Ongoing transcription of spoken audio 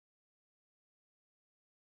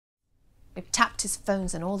We tapped his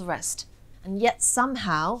phones and all the rest. And yet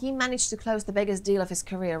somehow he managed to close the biggest deal of his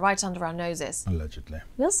career right under our noses. Allegedly.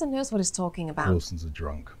 Wilson knows what he's talking about. Wilson's a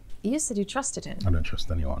drunk. You said you trusted him. I don't trust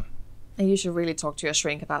anyone. And you should really talk to your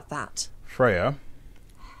shrink about that. Freya?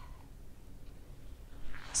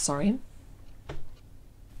 Sorry?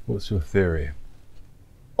 What's your theory?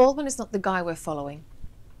 Altman is not the guy we're following.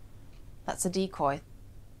 That's a decoy.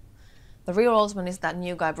 The real Altman is that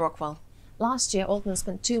new guy Brockwell. Last year, Altman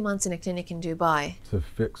spent 2 months in a clinic in Dubai. To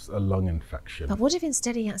fix a lung infection. But what if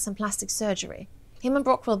instead he had some plastic surgery? Him and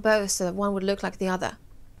Brockwell both, so that one would look like the other.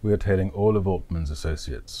 We are tailing all of Altman's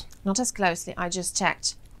associates. Not as closely, I just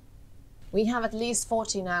checked. We have at least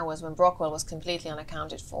 14 hours when Brockwell was completely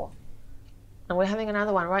unaccounted for. And we're having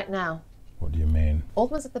another one right now. What do you mean?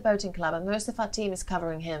 Altman's at the boating club and most of our team is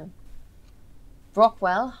covering him.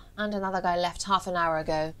 Brockwell and another guy left half an hour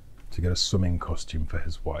ago. To get a swimming costume for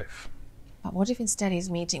his wife. But what if instead he's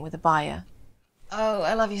meeting with a buyer? Oh,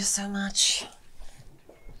 I love you so much.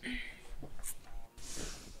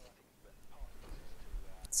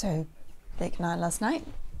 So, big night last night.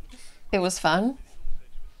 It was fun.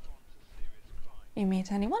 You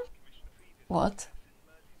meet anyone? What?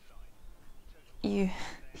 You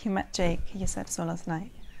met Jake, you said so last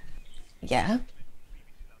night. Yeah.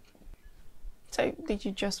 So, did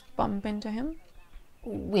you just bump into him?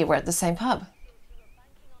 We were at the same pub.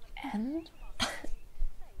 And?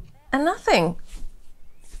 And nothing.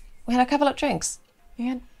 We had a couple of drinks. You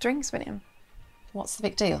had drinks with him? What's the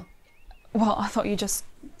big deal? Well, I thought you just,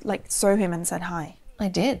 saw him and said hi. I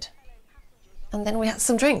did. And then we had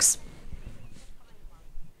some drinks.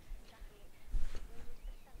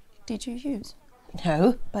 Did you use?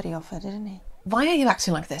 No. But he offered, didn't he? Why are you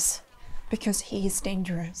acting like this? Because he is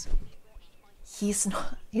dangerous. He's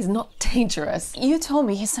not dangerous. You told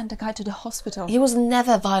me he sent a guy to the hospital. He was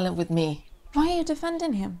never violent with me. Why are you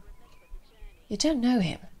defending him? You don't know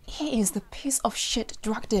him. He is the piece of shit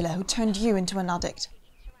drug dealer who turned you into an addict.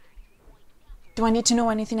 Do I need to know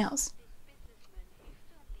anything else?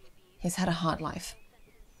 He's had a hard life.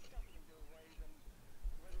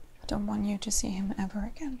 I don't want you to see him ever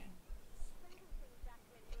again.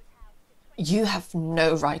 You have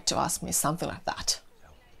no right to ask me something like that.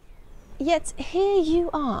 Yet here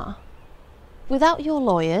you are, without your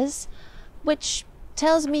lawyers, which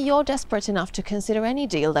tells me you're desperate enough to consider any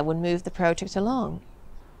deal that would move the project along.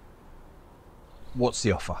 What's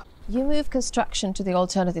the offer? You move construction to the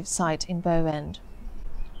alternative site in Bow End.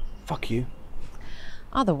 Fuck you.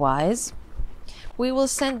 Otherwise, we will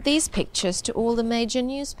send these pictures to all the major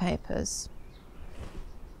newspapers.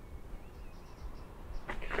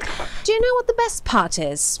 Do you know what the best part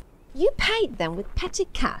is? You paid them with petty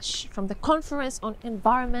cash from the conference on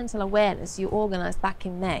environmental awareness you organized back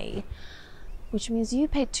in May, which means you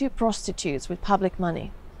paid 2 prostitutes with public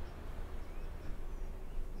money.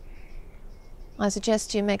 I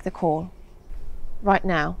suggest you make the call. Right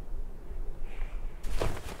now.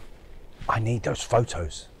 I need those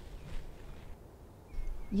photos.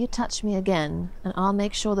 You touch me again, and I'll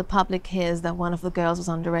make sure the public hears that one of the girls was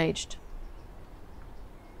underage.